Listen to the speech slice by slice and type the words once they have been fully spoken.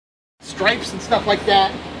stripes and stuff like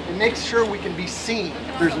that. It makes sure we can be seen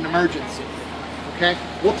if there's an emergency. Okay?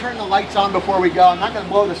 We'll turn the lights on before we go. I'm not going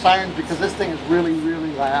to blow the sirens because this thing is really,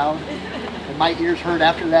 really loud. And my ears hurt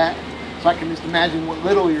after that. So I can just imagine what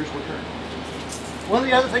little ears would hurt. One of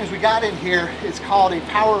the other things we got in here is called a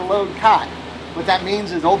power load cot. What that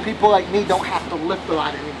means is old people like me don't have to lift a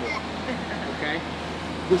lot anymore. Okay?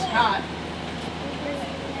 This cot,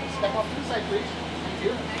 step off to the side please. Thank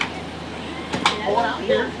you. Pull it out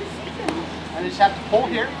here. I just have to pull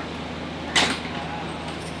here.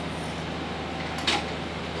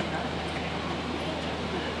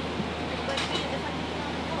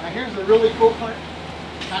 Now here's the really cool part.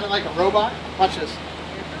 Kind of like a robot. Watch this.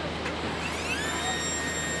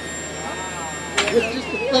 It's just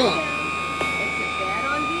a thumb.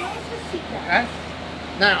 Okay.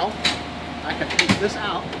 Now I can take this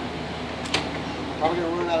out. I'm probably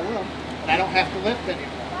going to run out of room, but I don't have to lift anymore.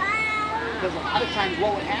 Because a lot of times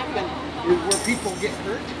what would happen is where people get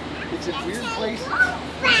hurt, it's in weird places.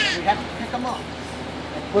 We have to pick them up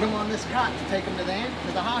and put them on this cot to take them to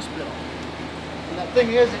the hospital. And the thing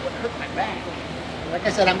is, it would hurt my back. Like I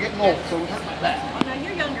said, I'm getting old, so it would hurt my back. Now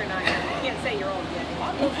you're younger than I am. You can't say you're old yet.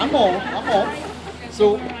 I'm old. I'm old.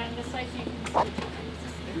 So.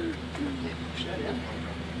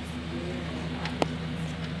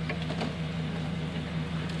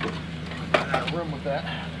 Out of room with that.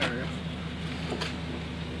 There we go.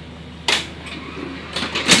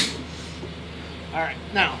 All right,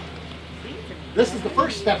 now this is the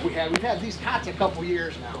first step we had. We've had these cots a couple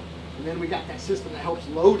years now, and then we got that system that helps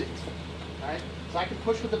load it. All right, so I can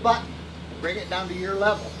push with the button and bring it down to your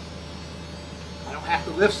level. I don't have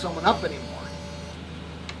to lift someone up anymore.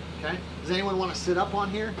 Okay, does anyone want to sit up on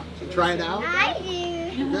here and try it out? I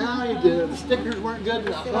do. No, you do. The stickers weren't good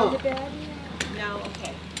enough. Oh. No,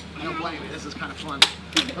 okay. I don't blame you. This is kind of fun.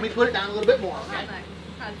 Let me put it down a little bit more, okay?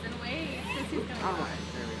 All right,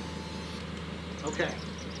 there we go. Okay.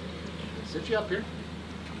 Sit you up here.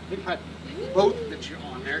 I think both that you're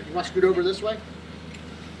on there. You want to scoot over this way?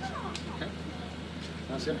 Okay.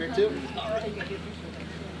 Now sit up here too. All right.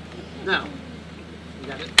 Now,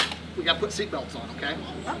 we got to put seatbelts on, okay?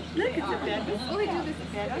 Oh, look, it's a bed. Before we do this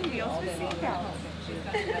bed, on wheels with seatbelts.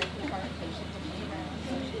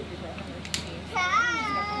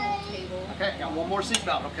 Okay, got one more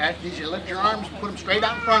seatbelt, okay? Need you to lift your arms, put them straight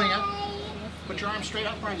out in front of you. Put your arms straight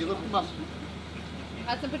out in front of you, lift them up.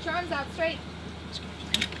 Hudson, put your arms out straight.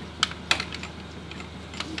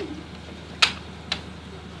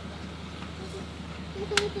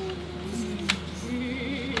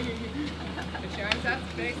 Put your arms out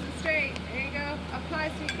nice and straight. There you go. Up high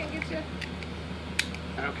so you can get you.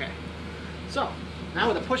 Okay. So, now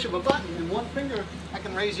with a push of a button and one finger, I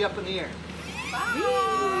can raise you up in the air.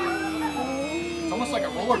 It's almost like a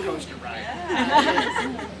roller coaster ride.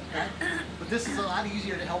 Okay? But this is a lot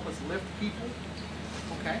easier to help us lift people.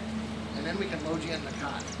 Okay? And then we can load you in the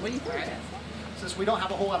cot. What do you think? Right? Since we don't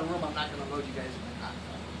have a whole lot of room, I'm not going to load you guys in the cot.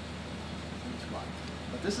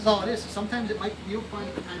 But this is all it is. Sometimes it might feel kind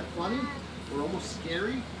of funny or almost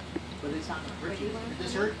scary, but it's not going to hurt you. Did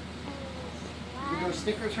this hurt? Did those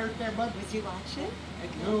stickers hurt there, bud? Did you watch it?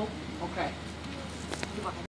 No? Okay.